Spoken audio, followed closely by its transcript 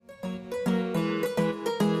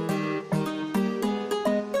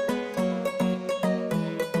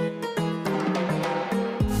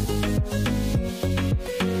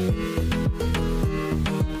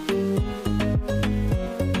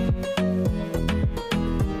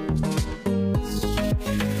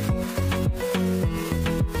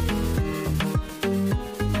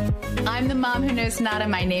Mom Who Knows Nada.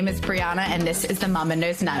 My name is Brianna, and this is the Mama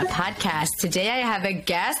Knows Nada podcast. Today I have a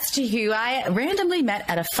guest who I randomly met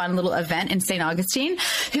at a fun little event in St. Augustine,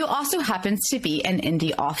 who also happens to be an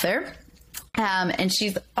indie author. And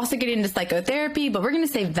she's also getting into psychotherapy, but we're going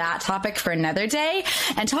to save that topic for another day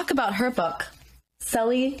and talk about her book,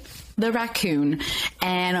 Sully the Raccoon,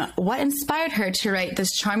 and what inspired her to write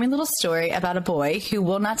this charming little story about a boy who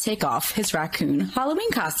will not take off his raccoon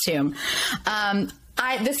Halloween costume.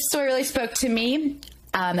 This story really spoke to me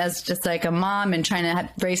as just like a mom and trying to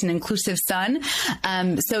raise an inclusive son.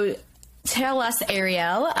 So tell us,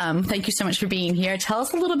 Arielle, thank you so much for being here. Tell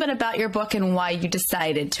us a little bit about your book and why you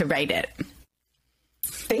decided to write it.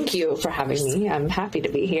 Thank you for having me. I'm happy to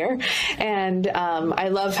be here. And I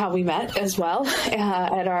love how we met as well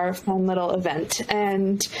at our fun little event,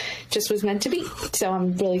 and just was meant to be. So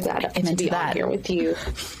I'm really glad to be on here with you.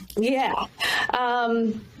 Yeah.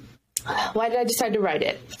 Why did I decide to write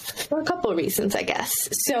it? For a couple of reasons, I guess.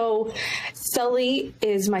 So Sully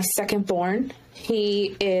is my second born.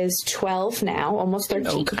 He is 12 now, almost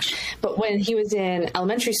 13. Oh, but when he was in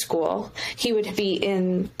elementary school, he would be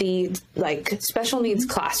in the special needs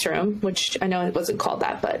classroom, which I know it wasn't called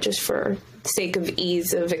that, but just for the sake of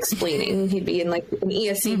ease of explaining, he'd be in an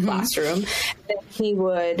ESC classroom. And he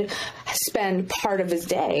would spend part of his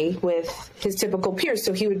day with his typical peers.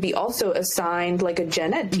 So he would be also assigned a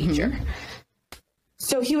gen ed teacher.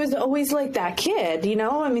 So he was always like that kid, you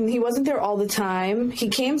know? I mean, he wasn't there all the time. He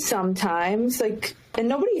came sometimes, and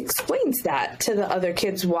nobody explains that to the other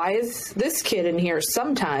kids. Why is this kid in here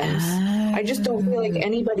sometimes? I just don't feel like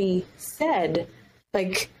anybody said,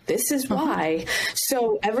 this is why.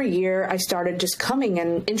 So every year I started just coming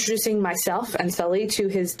and introducing myself and Sully to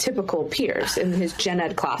his typical peers in his gen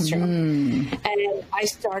ed classroom. And I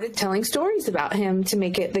started telling stories about him to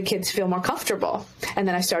make the kids feel more comfortable. And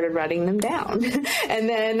then I started writing them down. And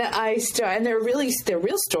then and they're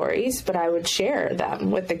real stories, but I would share them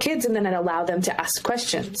with the kids, and then I'd allow them to ask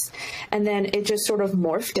questions. And then it just sort of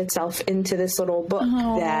morphed itself into this little book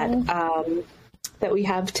that we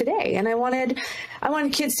have today. And I wanted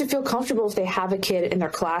kids to feel comfortable if they have a kid in their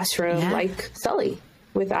classroom like Sully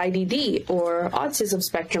with IDD or autism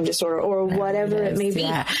spectrum disorder or whatever it may be.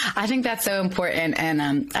 Yeah, I think that's so important. And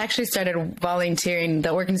I actually started volunteering.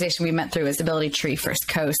 The organization we met through is Ability Tree First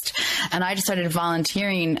Coast. And I just started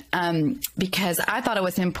volunteering because I thought it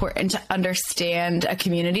was important to understand a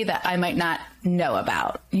community that I might not know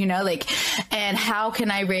about, and how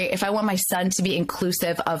can if I want my son to be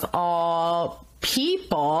inclusive of all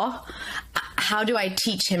people, how do I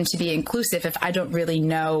teach him to be inclusive if I don't really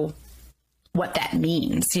know what that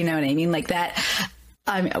means? You know what I mean?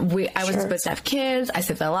 I was supposed to have kids. I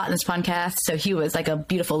said that a lot in this podcast. So he was a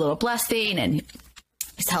beautiful little blessing, and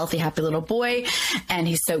he's a healthy, happy little boy, and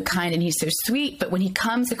he's so kind and he's so sweet. But when he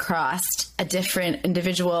comes across a different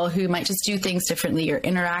individual who might just do things differently or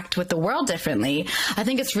interact with the world differently, I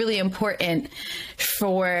think it's really important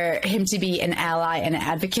for him to be an ally and an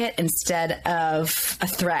advocate instead of a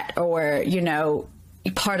threat or,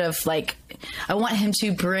 part of I want him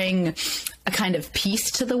to bring a kind of peace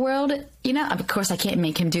to the world. Of course I can't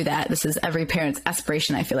make him do that. This is every parent's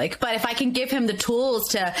aspiration, I feel like. But if I can give him the tools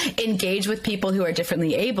to engage with people who are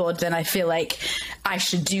differently abled, then I feel like I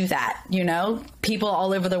should do that. People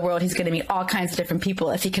all over the world, he's going to meet all kinds of different people.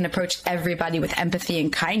 If he can approach everybody with empathy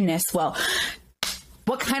and kindness, well,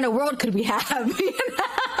 what kind of world could we have? I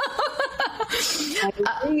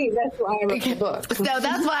agree. That's why I wrote the book. So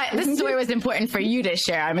that's why this story was important for you to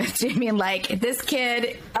share. I'm assuming this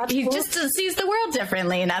kid, he just sees the world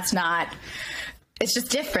differently, and it's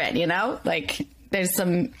just different, there's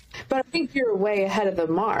some. But I think you're way ahead of the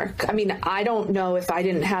mark. I mean, I don't know if I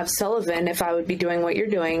didn't have Sullivan, if I would be doing what you're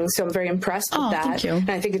doing. So I'm very impressed with that. Thank you. And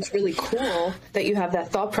I think it's really cool that you have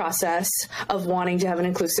that thought process of wanting to have an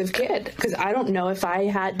inclusive kid. Because I don't know if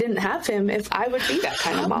I didn't have him, if I would be that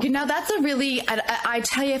kind of mom. That's a really, I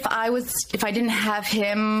tell you, if I didn't have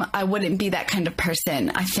him, I wouldn't be that kind of person.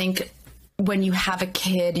 I think when you have a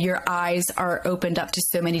kid, your eyes are opened up to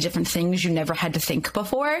so many different things you never had to think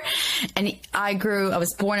before. And I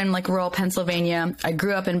was born in rural Pennsylvania. I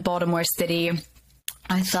grew up in Baltimore City.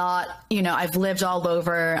 I thought, I've lived all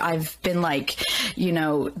over. I've been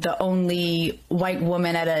the only white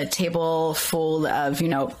woman at a table full of,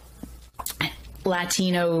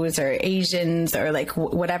 Latinos or Asians or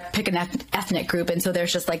whatever, pick an ethnic group. And so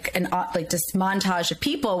there's just this montage of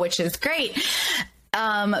people, which is great.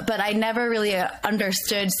 But I never really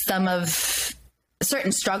understood some of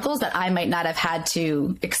certain struggles that I might not have had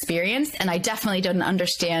to experience. And I definitely didn't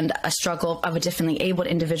understand a struggle of a differently abled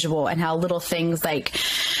individual and how little things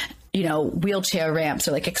wheelchair ramps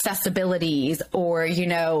or accessibilities or,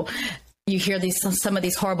 you hear some of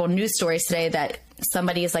these horrible news stories today that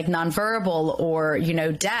somebody is like nonverbal or,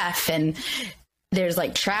 deaf, and there's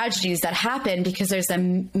like tragedies that happen because there's a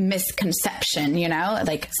misconception,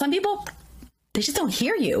 like some people, they just don't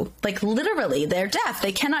hear you. Like literally they're deaf.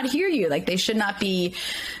 They cannot hear you. Like they should not be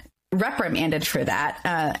reprimanded for that.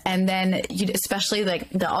 And then especially like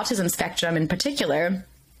the autism spectrum in particular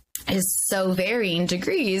is so varying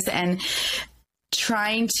degrees, and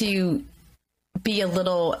trying to be a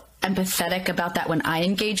little empathetic about that when I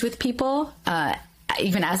engage with people,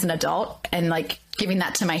 even as an adult, and like giving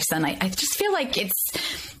that to my son. I just feel like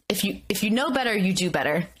it's, if you know better, you do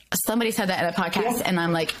better. Somebody said that in a podcast, and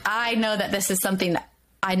I'm like, I know that this is something that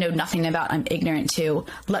I know nothing about. I'm ignorant to.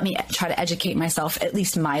 Let me try to educate myself, at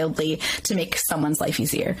least mildly, to make someone's life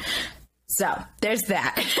easier. So there's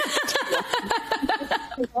that.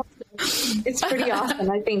 It's pretty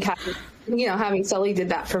awesome. I think having Sully did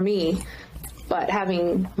that for me, but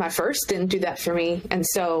having my first didn't do that for me. And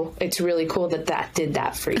so it's really cool that did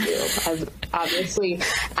that for you. Obviously,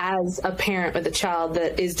 as a parent with a child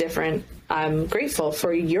that is different, I'm grateful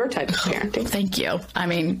for your type of parenting. Thank you. I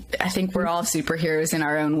mean, I think we're all superheroes in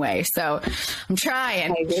our own way. So I'm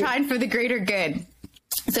trying for the greater good.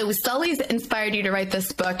 So Sully's inspired you to write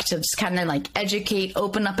this book to just kind of like educate,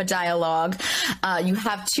 open up a dialogue. You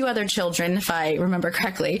have 2 other children, if I remember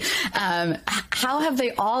correctly. How have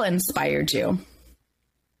they all inspired you?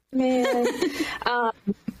 Man,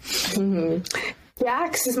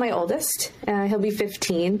 Jax is my oldest. He'll be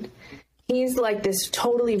 15. He's like this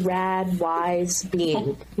totally rad, wise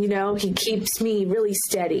being. He keeps me really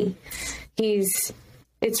steady.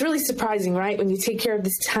 It's really surprising, right? When you take care of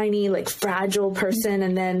this tiny, like fragile person,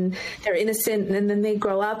 and then they're innocent, and then they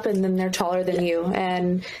grow up, and then they're taller than you.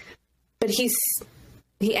 But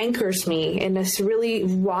he anchors me in this really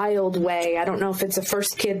wild way. I don't know if it's a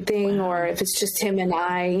first kid thing or if it's just him and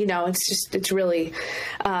I. It's really.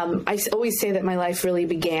 I always say that my life really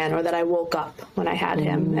began, or that I woke up when I had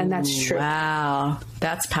him, and that's true. Wow,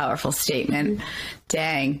 that's a powerful statement.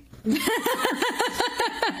 Dang.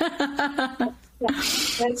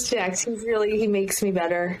 That's Jax. He makes me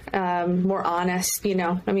better, more honest,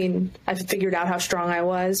 I figured out how strong I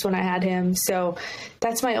was when I had him. So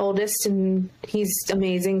that's my oldest, and he's an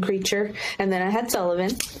amazing creature. And then I had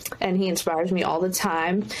Sullivan, and he inspires me all the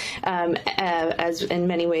time, as in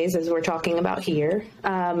many ways, as we're talking about here.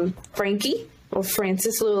 Frankie, or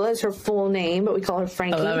Frances Lula is her full name, but we call her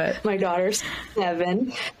Frankie. I love it. My daughter's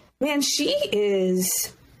 7. Man,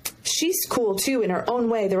 she's cool too in her own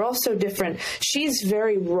way. They're all so different. She's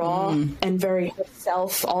very raw and very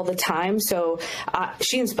herself all the time. So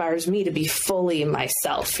she inspires me to be fully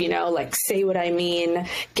myself, like say what I mean,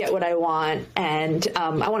 get what I want. And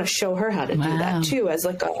I want to show her how to do that too, as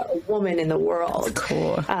like a woman in the world. That's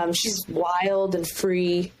cool. She's wild and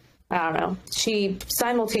free. I don't know. She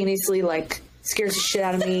simultaneously like scares the shit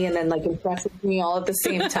out of me and then like impresses me all at the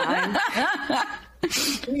same time.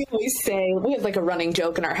 We always say, we have like a running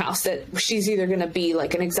joke in our house that she's either going to be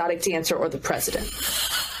like an exotic dancer or the president.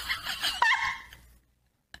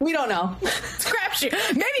 We don't know. Crapshoot.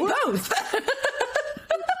 Maybe both.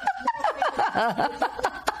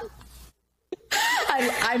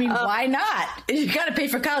 I mean, why not? You got to pay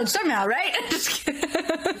for college somehow, right?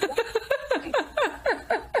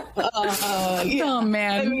 Oh,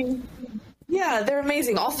 man. I mean, yeah, they're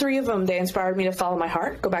amazing. All 3 of them, they inspired me to follow my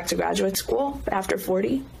heart, go back to graduate school after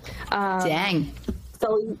 40. Dang.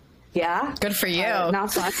 So, yeah. Good for you.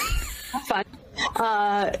 Not fun. Not fun.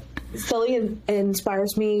 Sully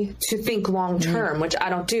inspires me to think long term, which I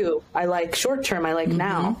don't do. I like short term. I like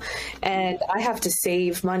now. And I have to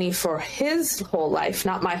save money for his whole life,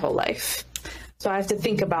 not my whole life. So I have to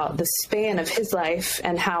think about the span of his life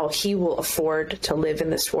and how he will afford to live in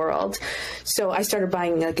this world. So I started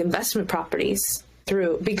buying like investment properties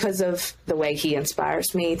because of the way he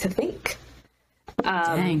inspires me to think.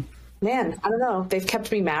 Dang. Man, I don't know. They've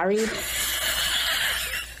kept me married.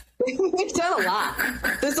 We've done a lot.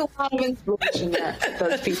 There's a lot of inspiration there,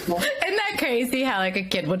 those people. Isn't that crazy how like a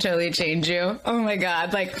kid will totally change you? Oh my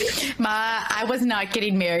God. Like I was not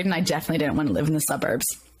getting married, and I definitely didn't want to live in the suburbs.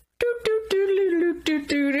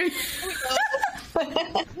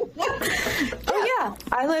 Oh yeah,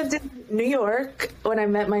 I lived in New York when I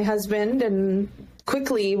met my husband, and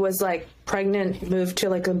quickly was like pregnant, moved to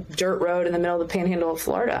like a dirt road in the middle of the panhandle of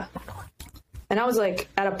Florida. And I was like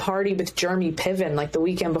at a party with Jeremy Piven like the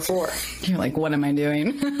weekend before. You're like, what am I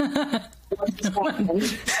doing? Like,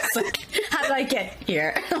 how did I get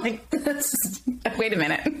here? Like, wait a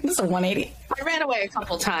minute. This is a 180. I ran away a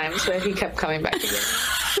couple times, but he kept coming back again.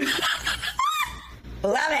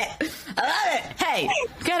 Love it. I love it. Hey,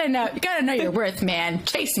 you gotta know your worth, man.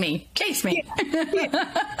 Chase me.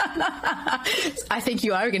 I think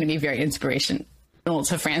you are going to be very inspirational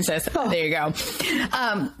to Francis. There you go.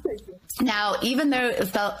 Now, even though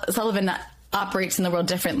Sullivan operates in the world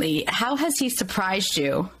differently, how has he surprised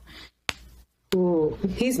you? Ooh,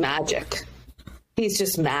 he's magic. He's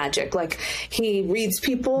just magic. Like, he reads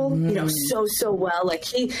people, so well. Like,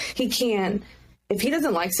 he can, if he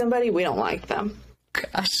doesn't like somebody, we don't like them.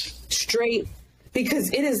 Gosh. Straight.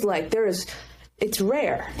 Because it is like, it's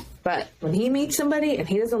rare. But when he meets somebody and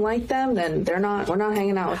he doesn't like them, then we're not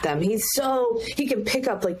hanging out with them. He can pick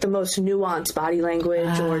up like the most nuanced body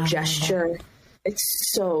language or gesture.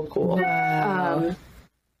 It's so cool. Wow.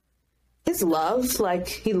 His love, like,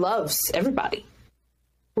 he loves everybody.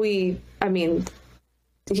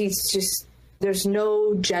 He's just, there's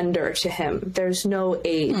no gender to him. There's no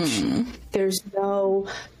age. There's no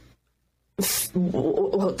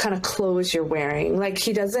what kind of clothes you're wearing. Like,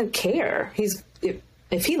 he doesn't care.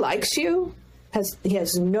 If he likes you,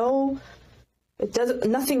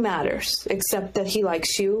 nothing matters except that he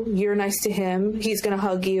likes you. You're nice to him. He's going to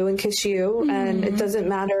hug you and kiss you. And it doesn't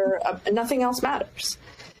matter. Nothing else matters.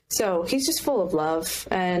 So he's just full of love.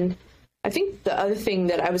 And I think the other thing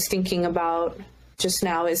that I was thinking about just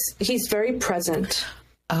now is he's very present.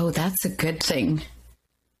 Oh, that's a good thing.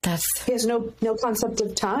 He has no concept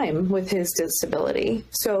of time with his disability.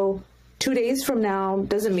 So 2 days from now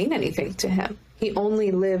doesn't mean anything to him. He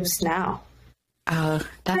only lives now. I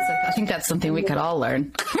think that's something we could all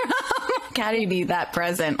learn. How do you be that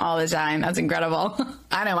present all the time? That's incredible.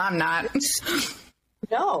 I know I'm not.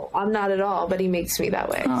 No, I'm not at all, but he makes me that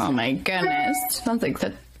way. Oh my goodness. Sounds like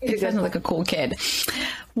a cool kid.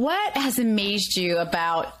 What has amazed you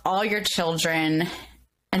about all your children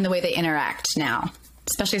and the way they interact now,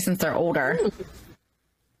 especially since they're older?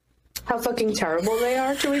 How fucking terrible they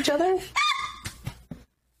are to each other.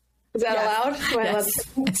 Is that allowed?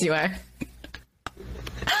 Yes, you are.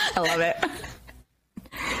 I love it.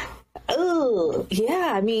 Oh,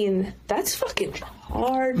 yeah. I mean, that's fucking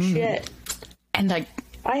hard shit. And like,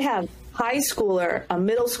 I have high schooler, a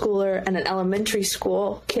middle schooler, and an elementary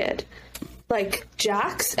school kid. Like,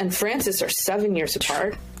 Jax and Francis are 7 years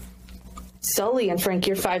apart. Sully and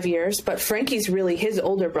Frankie are 5 years, but Frankie's really his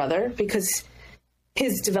older brother because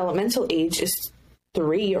his developmental age is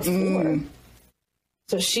 3 or 4.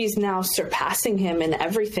 So she's now surpassing him in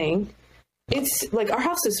everything. It's like, our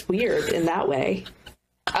house is weird in that way.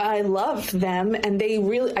 I love them, and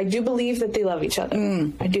I do believe that they love each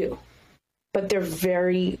other. I do. But they're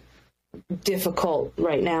very difficult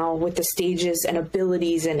right now with the stages and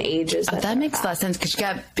abilities and ages. That makes a lot of sense, because you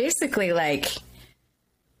got basically like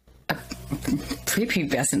a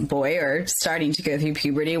prepubescent boy or starting to go through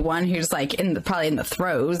puberty, one who's like probably in the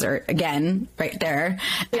throes, or again right there,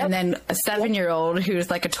 and then a 7-year-old who's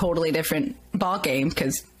like a totally different ball game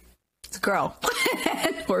because it's a girl.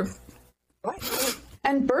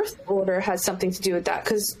 And birth order has something to do with that,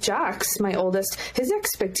 because Jax, my oldest, his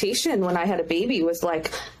expectation when I had a baby was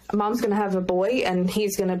like, mom's gonna have a boy and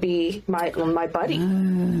he's gonna be my buddy.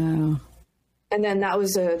 And then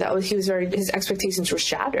his expectations were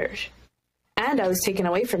shattered, and I was taken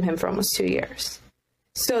away from him for almost 2 years.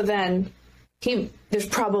 So then there's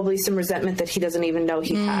probably some resentment that he doesn't even know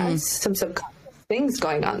he has, some subconscious things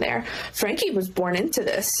going on there. Frankie was born into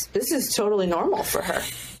this. This is totally normal for her.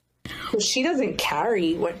 But she doesn't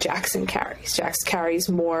carry what Jackson carries. Jax carries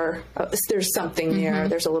more. There's something there.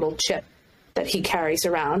 There's a little chip that he carries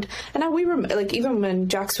around. And we were like, even when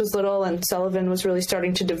Jax was little and Sullivan was really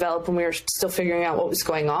starting to develop, and we were still figuring out what was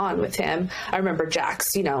going on with him, I remember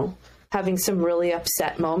Jax, having some really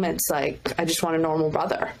upset moments. Like, I just want a normal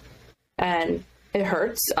brother. And it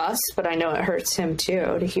hurts us, but I know it hurts him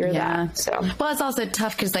too to hear that. So, well, it's also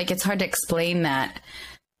tough because like it's hard to explain that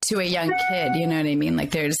to a young kid, you know what I mean? Like,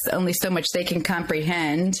 there's only so much they can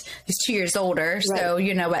comprehend. He's 2 years older, so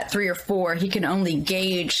at 3 or 4, he can only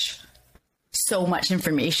gauge so much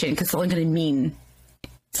information because it's not going to mean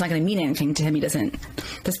anything to him. He doesn't.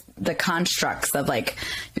 The constructs of like,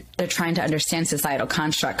 they're trying to understand societal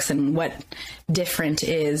constructs and what different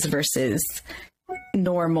is versus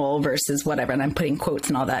normal versus whatever. And I'm putting quotes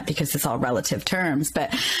and all that because it's all relative terms,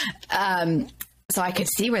 but so I could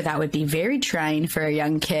see where that would be very trying for a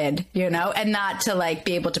young kid, and not to like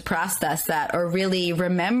be able to process that or really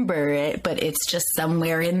remember it, but it's just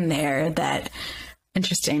somewhere in there that.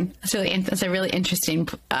 Interesting. That's a really interesting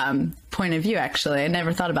point of view, actually. I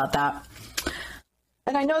never thought about that.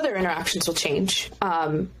 And I know their interactions will change.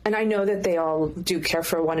 And I know that they all do care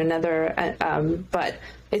for one another. But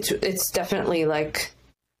it's definitely like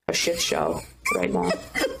a shit show right now.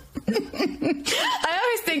 I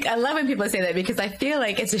always think I love when people say that because I feel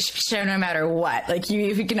like it's a show no matter what. Like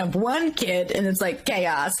if you can have one kid and it's like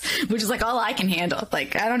chaos, which is like all I can handle.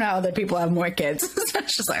 Like I don't know how other people have more kids. So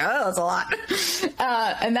it's just like, oh, that's a lot.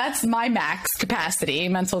 And that's my max capacity,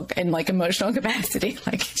 mental and like emotional capacity.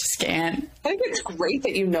 Like I just can't. I think it's great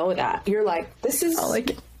that you know that. You're like, this is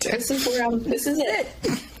it. This is it.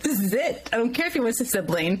 This is it. I don't care if you want a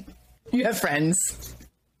sibling. You have friends.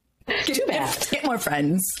 Too bad. Get more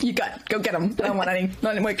friends. Go get them. I don't want any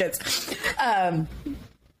more kids.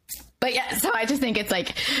 But yeah, so I just think it's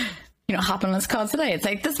like, hop on this call today. It's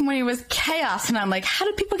like this morning was chaos, and I'm like, how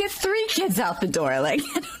do people get 3 kids out the door? Like,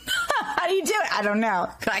 I don't know. How do you do it? I don't know.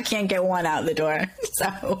 I can't get one out the door.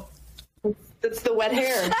 So it's the wet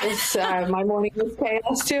hair. It's my morning was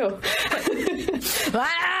chaos too.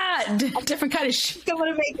 Different kind of shit. I'm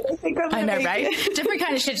gonna make it. I know, right? Different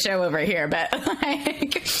kind of shit show over here, but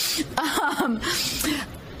like,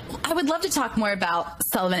 I would love to talk more about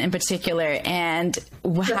Sullivan in particular and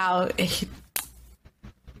how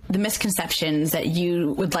the misconceptions that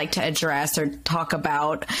you would like to address or talk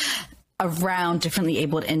about around differently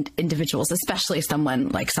abled individuals, especially someone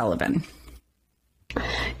like Sullivan.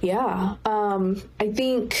 Yeah, I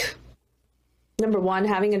think number one,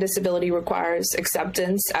 having a disability requires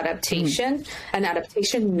acceptance, adaptation, and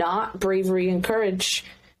adaptation, not bravery and courage.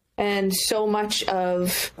 And so much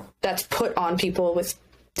of that's put on people with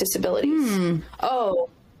disabilities. Oh,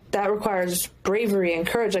 that requires bravery and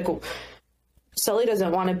courage. Like, Sully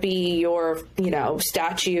doesn't want to be your,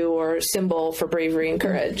 statue or symbol for bravery and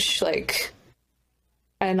courage. Like,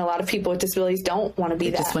 and a lot of people with disabilities don't want to be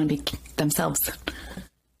that. They just want to be themselves.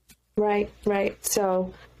 Right.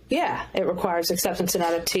 So, yeah, it requires acceptance and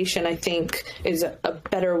adaptation, I think, is a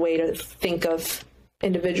better way to think of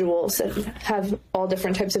individuals that have all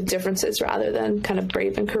different types of differences rather than kind of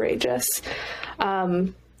brave and courageous.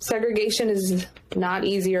 Segregation is not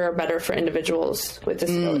easier or better for individuals with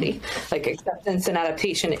disability. Like, acceptance and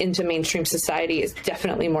adaptation into mainstream society is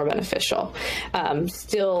definitely more beneficial.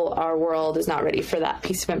 Still, our world is not ready for that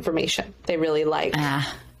piece of information. They really like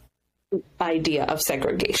the idea of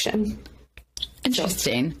segregation.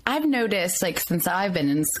 Interesting. I've noticed, like, since I've been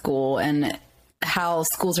in school and how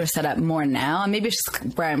schools are set up more now, and maybe it's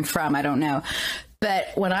just where I'm from, I don't know. But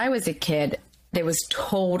when I was a kid, there was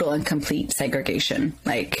total and complete segregation.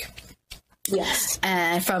 Like, yes.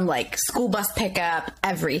 And from like school bus pickup,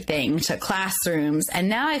 everything to classrooms. And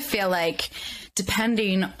now I feel like,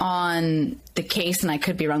 depending on the case, and I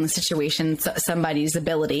could be wrong, the situation, somebody's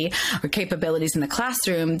ability or capabilities in the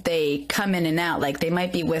classroom, they come in and out. Like, they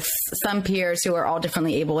might be with some peers who are all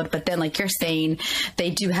differently abled, but then, like you're saying,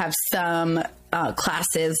 they do have some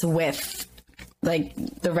classes with like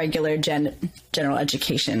the regular general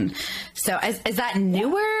education. So is that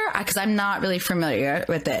newer? Because I'm not really familiar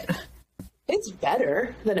with it. It's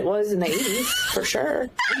better than it was in the 80s, for sure.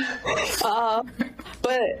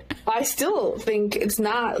 But I still think it's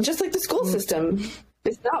not, just like the school system,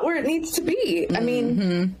 it's not where it needs to be. I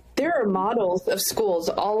mean, there are models of schools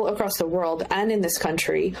all across the world and in this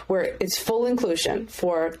country where it's full inclusion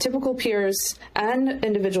for typical peers and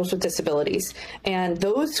individuals with disabilities. And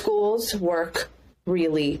those schools work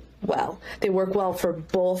really well. They work well for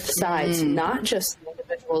both sides, not just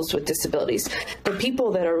individuals with disabilities. The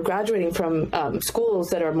people that are graduating from schools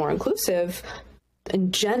that are more inclusive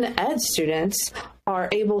and gen ed students are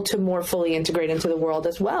able to more fully integrate into the world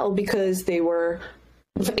as well, because they were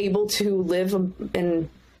able to live in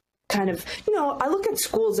kind of, I look at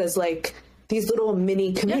schools as like these little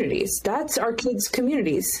mini communities. That's our kids'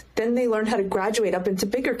 communities. Then they learn how to graduate up into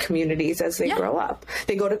bigger communities as they grow up.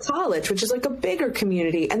 They go to college, which is like a bigger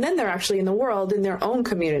community. And then they're actually in the world in their own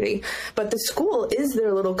community. But the school is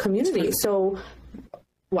their little community. So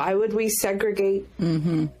why would we segregate?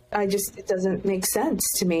 It doesn't make sense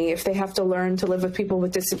to me. If they have to learn to live with people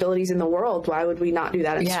with disabilities in the world, why would we not do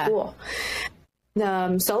that in school?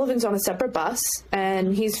 Sullivan's on a separate bus,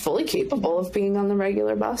 and he's fully capable of being on the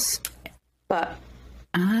regular bus. But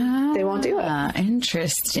they won't do it.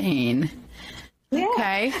 Interesting. Yeah.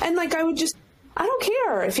 Okay. And like, I don't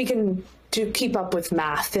care if he can keep up with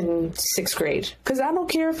math in 6th grade, because I don't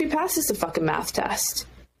care if he passes the fucking math test.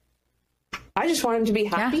 I just want him to be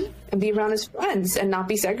happy and be around his friends and not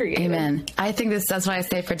be segregated. Amen. I think that's why I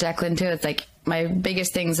say for Declan too. It's like my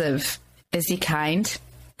biggest things of, is he kind?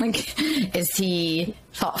 Like, is he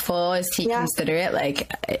thoughtful? Is he considerate?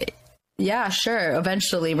 Like, yeah, sure.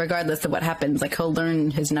 Eventually, regardless of what happens, like, he'll learn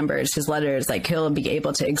his numbers, his letters, like, he'll be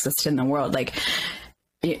able to exist in the world. Like,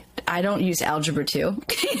 I don't use algebra 2.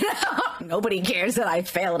 Nobody cares that I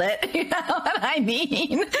failed it. You know what I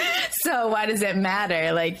mean? So why does it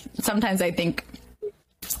matter? Like, sometimes I think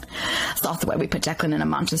It's also why we put Declan in a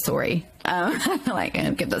Montessori. Like,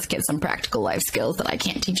 and give those kids some practical life skills that I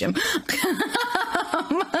can't teach them.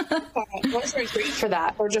 Montessori's great for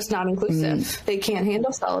that, or just not inclusive. They can't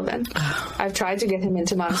handle Sullivan. I've tried to get him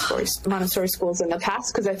into Montessori schools in the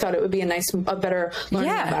past because I thought it would be a better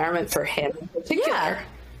learning environment for him in particular. Yeah.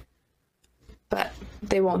 But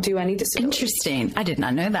they won't do any disability. Interesting. I did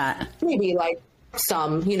not know that. Maybe like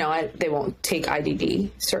some, they won't take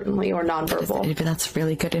IDD, certainly, or nonverbal. But that's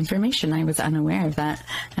really good information. I was unaware of that,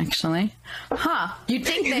 actually. You'd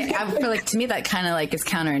think that, I feel like, to me, that kind of like is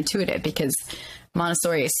counterintuitive, because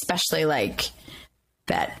Montessori, especially like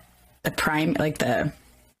that,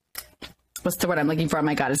 what's the word I'm looking for? Oh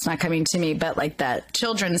my God, it's not coming to me, but like that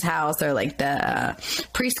children's house or like the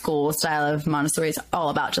preschool style of Montessori is all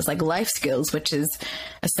about just like life skills, which is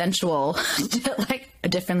essential to like a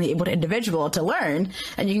differently able individual to learn,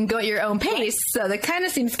 and you can go at your own pace. So that kind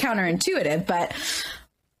of seems counterintuitive, but.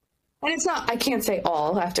 And it's not, I can't say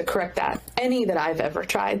all, I have to correct that. Any that I've ever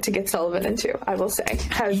tried to get Sullivan into, I will say,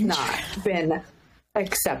 has not been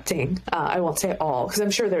accepting. I won't say all, because I'm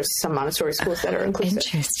sure there's some Montessori schools that are inclusive.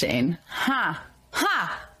 Interesting. Fun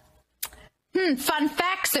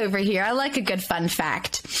facts over here. I like a good fun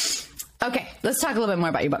fact. Okay, let's talk a little bit more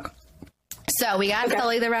about your book. So we got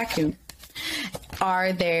Sully the Raccoon.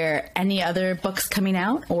 Are there any other books coming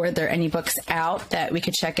out, or are there any books out that we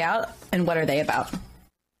could check out, and what are they about?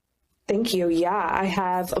 Thank you. Yeah, I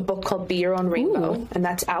have a book called Be Your Own Rainbow, and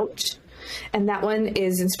that's out. And that one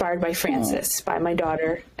is inspired by Frances, by my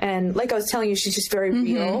daughter. And like I was telling you, she's just very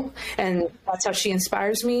real, and that's how she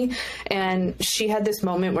inspires me. And she had this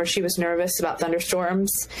moment where she was nervous about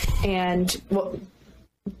thunderstorms. And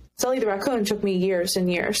Sully the Raccoon took me years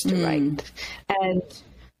and years to write. And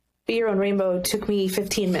Be Your Own Rainbow took me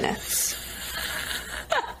 15 minutes.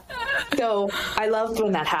 So I loved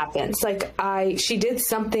when that happens. Like she did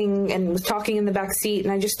something and was talking in the back seat,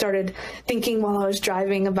 and I just started thinking while I was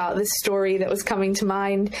driving about this story that was coming to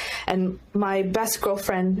mind. And my best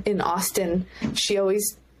girlfriend in Austin,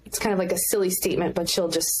 it's kind of like a silly statement, but she'll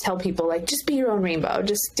just tell people like, just be your own rainbow,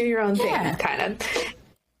 just do your own thing, kind of.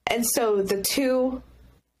 And so the two,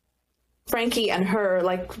 Frankie and her,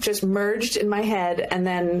 like just merged in my head, and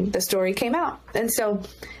then the story came out. And so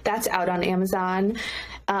that's out on Amazon.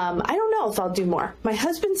 I don't know if I'll do more. My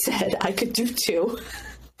husband said I could do 2.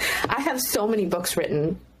 I have so many books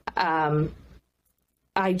written.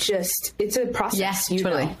 It's a process. Yes,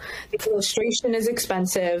 totally. The illustration is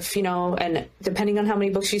expensive, and depending on how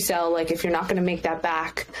many books you sell, like if you're not going to make that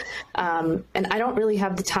back. And I don't really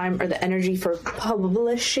have the time or the energy for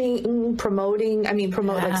publishing,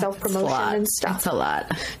 like self-promotion and stuff. That's a lot.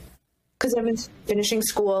 Because I've been finishing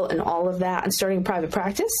school and all of that and starting private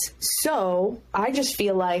practice. So I just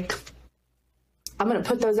feel like I'm going to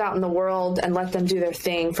put those out in the world and let them do their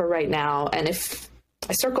thing for right now. And if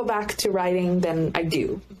I circle back to writing, then I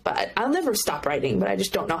do. But I'll never stop writing, but I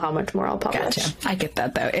just don't know how much more I'll publish. Gotcha. I get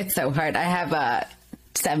that, though. It's so hard. I have a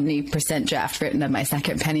 70% draft written of my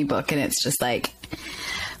second penny book, and it's just like,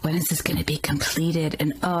 when is this going to be completed?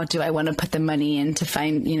 And do I want to put the money in to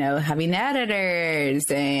find, having editors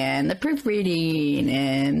and the proofreading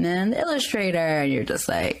and then the illustrator? And you're just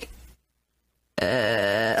like,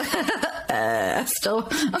 I'm still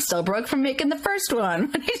broke from making the first one.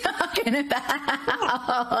 What are you talking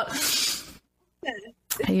about?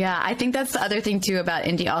 Yeah, I think that's the other thing too about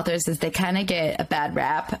indie authors is they kind of get a bad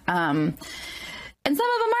rap. And some of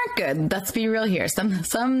them aren't good. Let's be real here.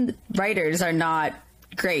 Some writers are not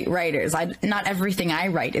great writers. Not everything I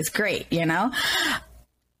write is great, You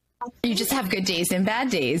just have good days and bad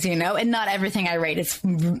days, and not everything I write is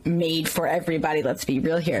made for everybody. Let's be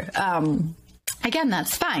real here. Again,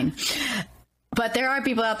 that's fine. But there are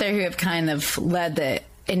people out there who have kind of led the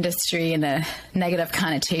industry in a negative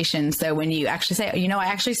connotation. So when you actually say, I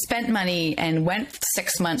actually spent money and went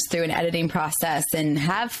 6 months through an editing process and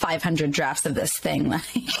have 500 drafts of this thing, like,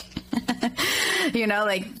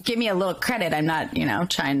 give me a little credit. I'm not,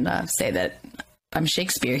 trying to say that I'm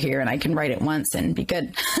Shakespeare here and I can write it once and be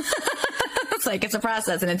good. It's like, it's a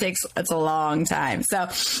process and it's a long time. So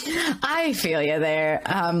I feel you there.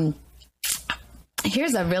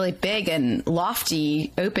 Here's a really big and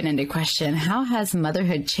lofty, open-ended question. How has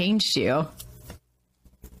motherhood changed you?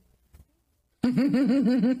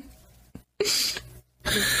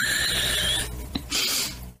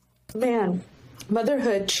 Man,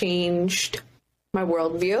 motherhood changed my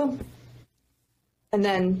worldview. And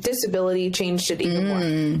then disability changed it even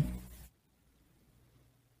more.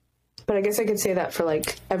 But I guess I could say that for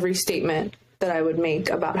like every statement that I would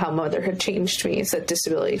make about how motherhood changed me is that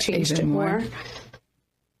disability changed it more.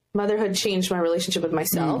 Motherhood changed my relationship with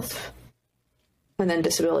myself. And then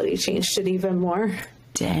disability changed it even more.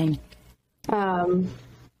 Dang. My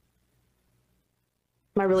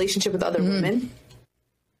relationship with other women.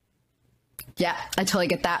 Yeah, I totally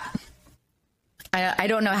get that. I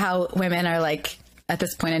don't know how women are like at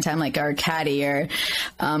this point in time, like are catty or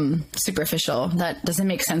superficial. That doesn't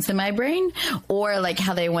make sense in my brain. Or like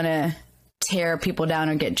how they want to tear people down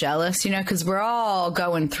or get jealous, you know, because we're all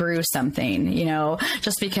going through something, you know.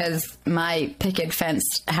 Just because my picket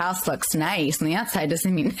fenced house looks nice on the outside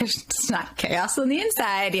doesn't mean it's not chaos on the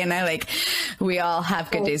inside, you know. Like we all have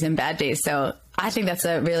good days and bad days. So I think that's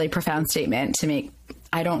a really profound statement to make.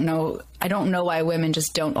 I don't know why women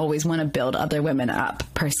just don't always want to build other women up,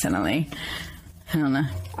 personally. I don't know.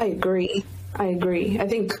 I agree. I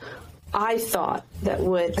think I thought that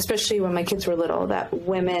especially when my kids were little, that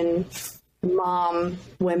women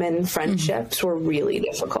friendships were really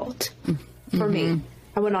difficult for me.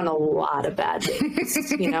 I went on a lot of bad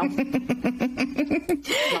dates, you know.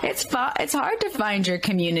 It's hard to find your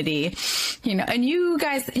community, you know. And you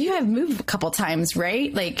guys, you have moved a couple times,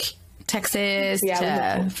 right? Like Texas.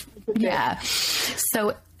 Yeah.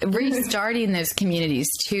 So restarting those communities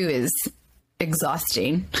too is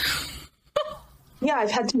exhausting. Yeah,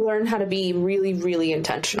 I've had to learn how to be really, really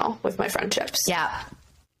intentional with my friendships. Yeah.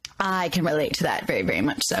 I can relate to that very, very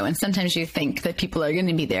much so. And sometimes you think that people are going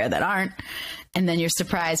to be there that aren't. And then you're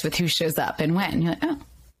surprised with who shows up and when. You're like, oh,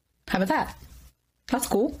 how about that? That's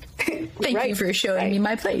cool. Thank you for showing me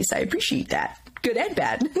my place. I appreciate that. Good and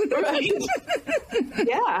bad. Right.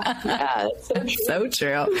 Yeah. So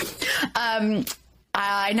true.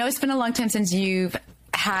 I know it's been a long time since you've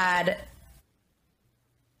had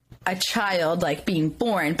a child, like being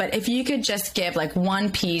born, but if you could just give like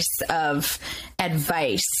one piece of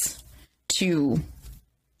advice to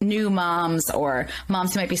new moms or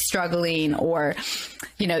moms who might be struggling, or,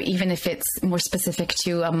 you know, even if it's more specific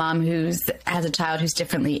to a mom who's has a child who's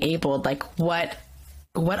differently abled, like what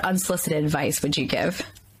unsolicited advice would you give?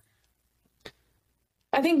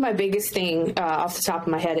 I think my biggest thing off the top of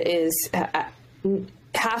my head is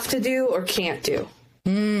have to do or can't do.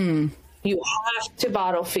 You have to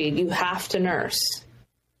bottle feed. You have to nurse.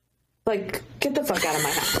 Like, get the fuck out of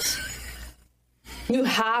my house. You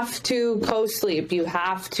have to co-sleep. You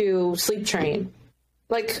have to sleep train.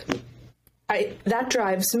 Like, that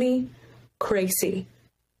drives me crazy.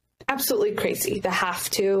 Absolutely crazy. The have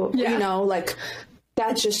to, you know, like,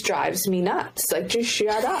 that just drives me nuts. Like, just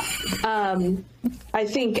shut up. I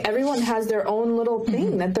think everyone has their own little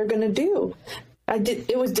thing that they're going to do.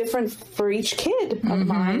 It was different for each kid of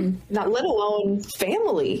mine, not let alone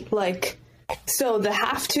family. Like, so the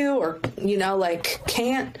have to, or, you know, like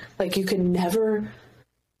can't, like you can never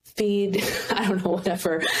feed, I don't know,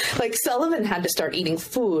 whatever. Like Sullivan had to start eating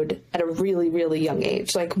food at a really, really young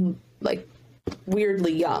age, like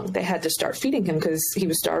weirdly young. They had to start feeding him because he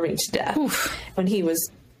was starving to death when he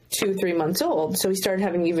was 2-3 months old. So he started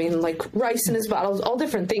having even like rice in his bottles, all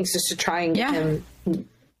different things just to try and get him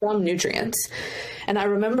some nutrients. And I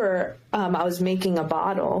remember I was making a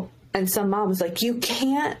bottle and some mom was like, you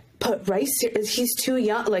can't put rice here. He's too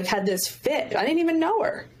young. Like had this fit. I didn't even know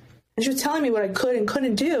her. And she was telling me what I could and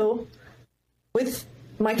couldn't do with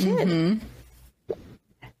my kid. And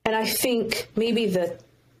I think maybe the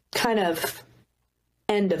kind of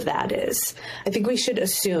end of that is, I think we should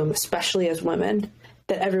assume, especially as women,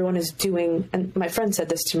 that everyone is doing, and my friend said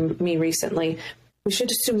this to me recently, we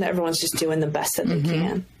should assume that everyone's just doing the best that they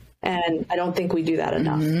can. And I don't think we do that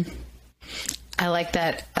enough. I like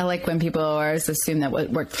that. I like when people always assume that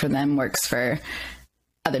what worked for them works for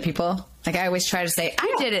other people. Like I always try to say,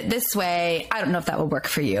 I did it this way. I don't know if that would work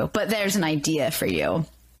for you, but there's an idea for you.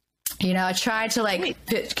 You know, I try to like,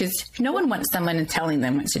 because no one wants someone telling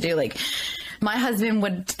them what to do. Like my husband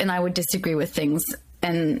would, and I would disagree with things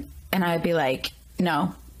and I'd be like,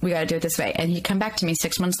 no, we got to do it this way. And he'd come back to me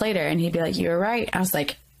 6 months later and he'd be like, you're right. I was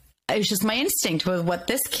like, it's just my instinct with what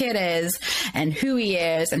this kid is and who he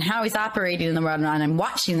is and how he's operating in the world. And I'm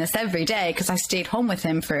watching this every day because I stayed home with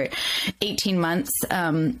him for 18 months.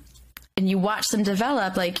 And you watch them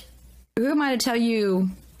develop. Like, who am I to tell you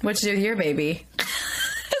what to do with your baby?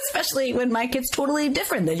 Especially when my kid's totally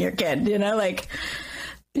different than your kid, you know, like,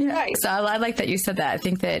 yeah. Right. So I like that you said that. I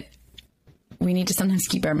think that we need to sometimes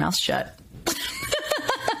keep our mouths shut.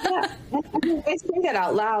 I say that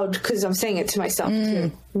out loud because I'm saying it to myself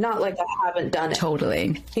too. Not like I haven't done it.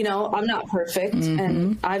 Totally. You know, I'm not perfect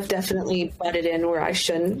and I've definitely butted in where I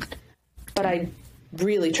shouldn't, but I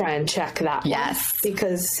really try and check that one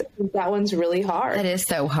because that one's really hard. It is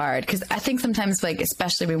so hard because I think sometimes, like,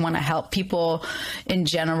 especially we want to help people in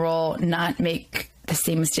general not make the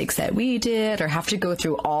same mistakes that we did or have to go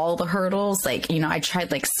through all the hurdles. Like, you know, I tried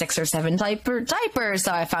like 6 or 7 diapers.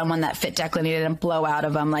 So I found one that fit Declan. He didn't blow out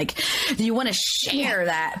of them. Like, you want to share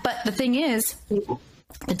that. But the thing is,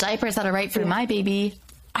 the diapers that are right for my baby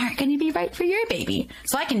aren't going to be right for your baby.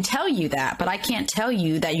 So I can tell you that, but I can't tell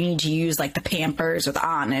you that you need to use like the Pampers or the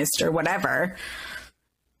Honest or whatever.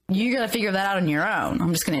 You're going to figure that out on your own.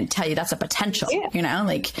 I'm just going to tell you that's a potential, you know,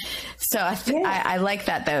 like, so I like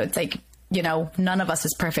that though. It's like, you know, none of us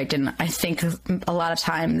is perfect. And I think a lot of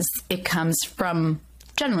times it comes from,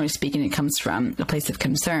 generally speaking, it comes from a place of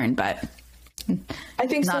concern, but I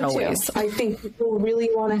think not so always. too. I think people really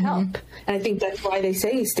want to help. And I think that's why they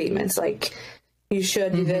say statements like, you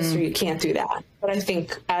should do this or you can't do that. But I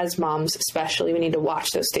think as moms, especially, we need to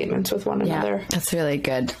watch those statements with one another. That's really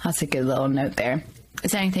good. That's a good little note there.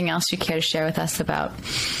 Is there anything else you care to share with us about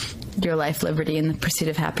your life, liberty, and the pursuit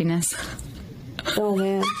of happiness? Oh,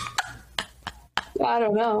 man. I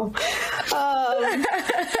don't know.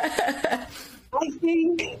 I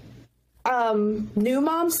think new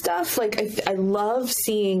mom stuff, like I love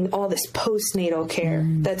seeing all this postnatal care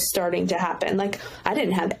that's starting to happen. Like, I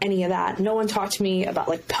didn't have any of that. No one talked to me about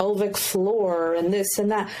like pelvic floor and this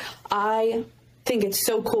and that. I think it's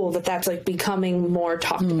so cool that that's like becoming more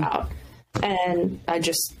talked about. And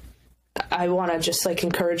I want to just like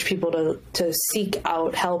encourage people to seek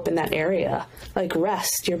out help in that area, like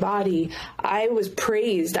rest your body. I was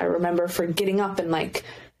praised, I remember, for getting up and like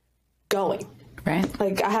going. Right.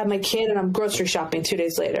 Like, I had my kid and I'm grocery shopping 2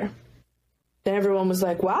 days later. And everyone was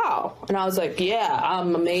like, wow. And I was like, yeah,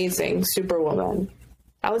 I'm amazing superwoman.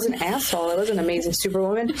 I was an asshole. I was an amazing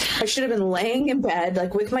superwoman. I should have been laying in bed,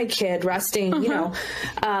 like with my kid, resting, you know.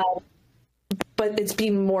 But it's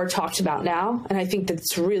being more talked about now. And I think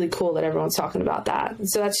that's really cool that everyone's talking about that. And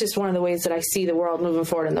so that's just one of the ways that I see the world moving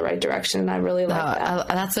forward in the right direction. And I really like that.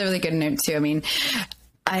 That's a really good note too. I mean,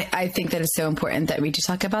 I think that it's so important that we do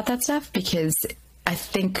talk about that stuff, because I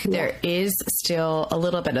think there is still a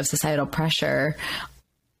little bit of societal pressure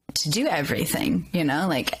to do everything, you know,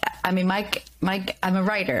 like, I mean, I'm a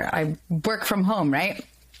writer. I work from home, right?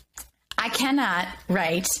 I cannot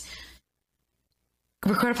record a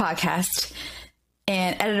podcast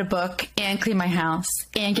and edit a book and clean my house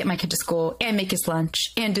and get my kid to school and make his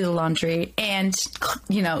lunch and do the laundry and,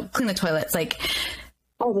 you know, clean the toilets, like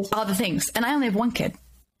all the things. And I only have one kid.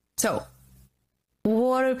 So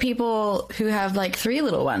what are people who have like 3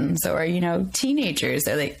 little ones or, you know, teenagers?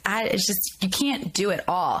 They're like, it's just, you can't do it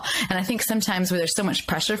all. And I think sometimes where there's so much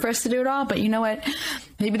pressure for us to do it all, but you know what?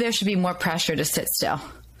 Maybe there should be more pressure to sit still.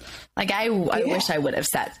 Like I wish I would have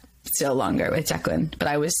sat still longer with Declan, but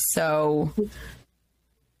I was so,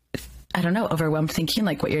 I don't know, overwhelmed thinking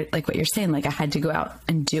like what you're saying, like I had to go out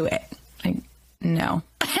and do it. Like, no,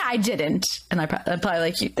 I didn't. And I probably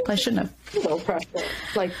like you, I shouldn't have. No pressure.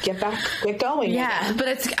 Like, get going. Yeah.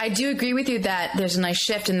 But I do agree with you that there's a nice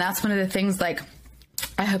shift. And that's one of the things like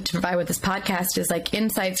I hope to provide with this podcast is like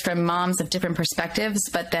insights from moms of different perspectives.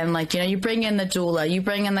 But then like, you know, you bring in the doula, you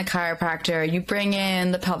bring in the chiropractor, you bring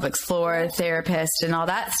in the pelvic floor therapist and all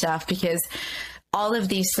that stuff, because all of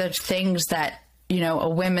these such things that, you know, a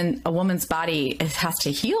woman's body has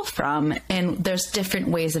to heal from. And there's different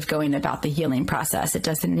ways of going about the healing process. It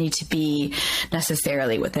doesn't need to be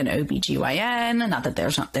necessarily with an OBGYN. Not that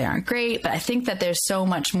they aren't great, but I think that there's so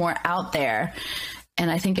much more out there.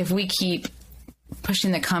 And I think if we keep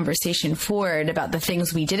pushing the conversation forward about the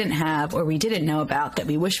things we didn't have or we didn't know about that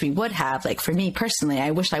we wish we would have, like for me personally,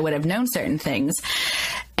 I wish I would have known certain things.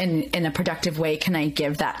 And in a productive way, can I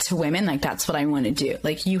give that to women? Like, that's what I want to do.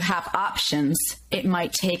 Like, you have options. It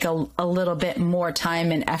might take a little bit more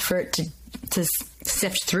time and effort to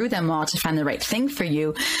sift through them all to find the right thing for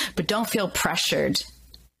you, but don't feel pressured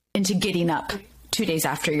into getting up 2 days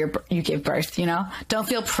after you give birth, you know? Don't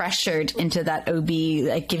feel pressured into that OB,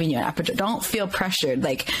 like giving you an epidural. Don't feel pressured.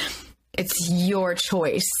 Like, it's your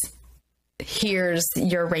choice. Here's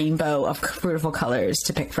your rainbow of beautiful colors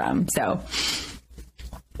to pick from. So,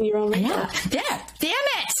 your own rainbow. Yeah. Damn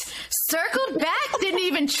it. Circled back. Didn't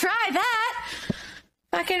even try that.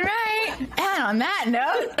 Fucking right. And on that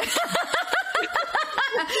note,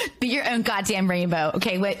 be your own goddamn rainbow.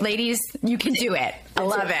 Okay, wait, ladies, you can do it. I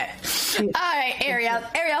love it. All right,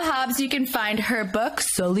 Arielle Hobbs, you can find her book,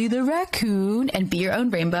 Sully the Raccoon, and Be Your Own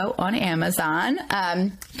Rainbow on Amazon.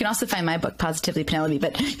 You can also find my book, Positively Penelope,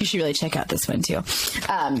 but you should really check out this one too.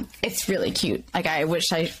 It's really cute. Like, I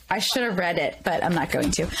wish I should have read it, but I'm not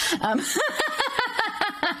going to.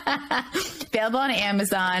 Available on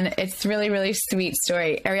Amazon. It's really, really sweet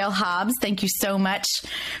story. Arielle Hobbs, thank you so much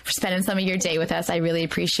for spending some of your day with us. I really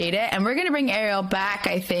appreciate it. And we're going to bring Arielle back,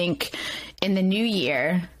 I think, in the new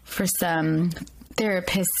year for some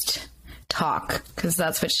therapist talk, because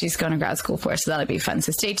that's what she's going to grad school for. So that'll be fun.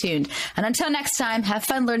 So stay tuned. And until next time, have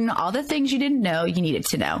fun learning all the things you didn't know you needed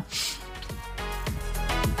to know.